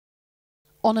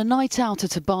On a night out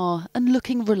at a bar and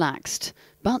looking relaxed.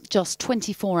 But just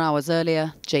 24 hours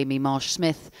earlier, Jamie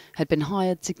Marsh-Smith had been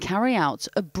hired to carry out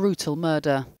a brutal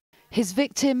murder. His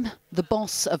victim, the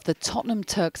boss of the Tottenham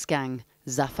Turks gang,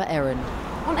 Zafer Erin.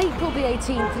 On April the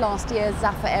 18th last year,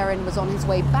 Zafer Erin was on his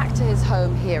way back to his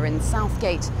home here in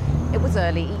Southgate. It was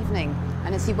early evening,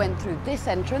 and as he went through this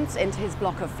entrance into his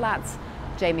block of flats,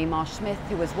 Jamie Marsh-Smith,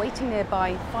 who was waiting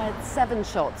nearby, fired 7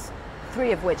 shots,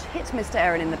 3 of which hit Mr.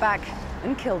 Erin in the back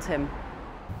and killed him.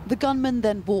 The gunman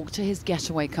then walked to his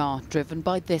getaway car, driven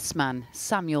by this man,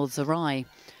 Samuel Zarai.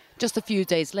 Just a few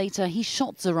days later, he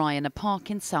shot Zarai in a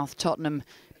park in South Tottenham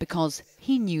because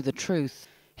he knew the truth.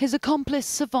 His accomplice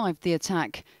survived the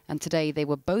attack, and today they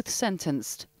were both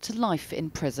sentenced to life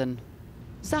in prison.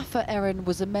 Zafer Erin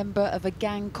was a member of a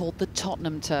gang called the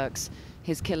Tottenham Turks.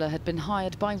 His killer had been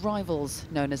hired by rivals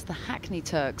known as the Hackney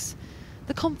Turks.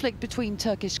 The conflict between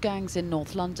Turkish gangs in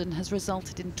North London has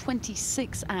resulted in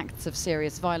 26 acts of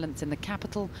serious violence in the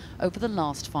capital over the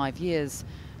last 5 years.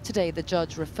 Today, the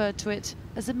judge referred to it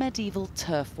as a medieval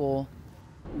turf war.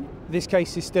 This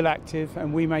case is still active,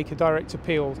 and we make a direct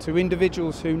appeal to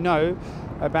individuals who know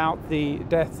about the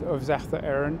death of Zafer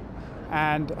Erin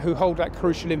and who hold that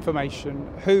crucial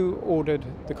information, who ordered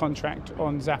the contract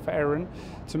on Zafer Erin,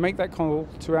 to make that call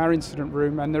to our incident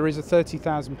room, and there is a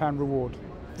 £30,000 reward.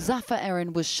 Zafer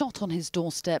Erin was shot on his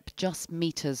doorstep just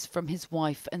metres from his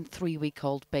wife and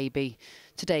 3-week-old baby.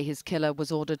 Today his killer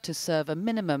was ordered to serve a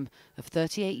minimum of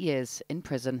 38 years in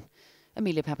prison.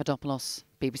 Emilia Papadopoulos,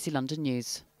 BBC London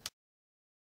News.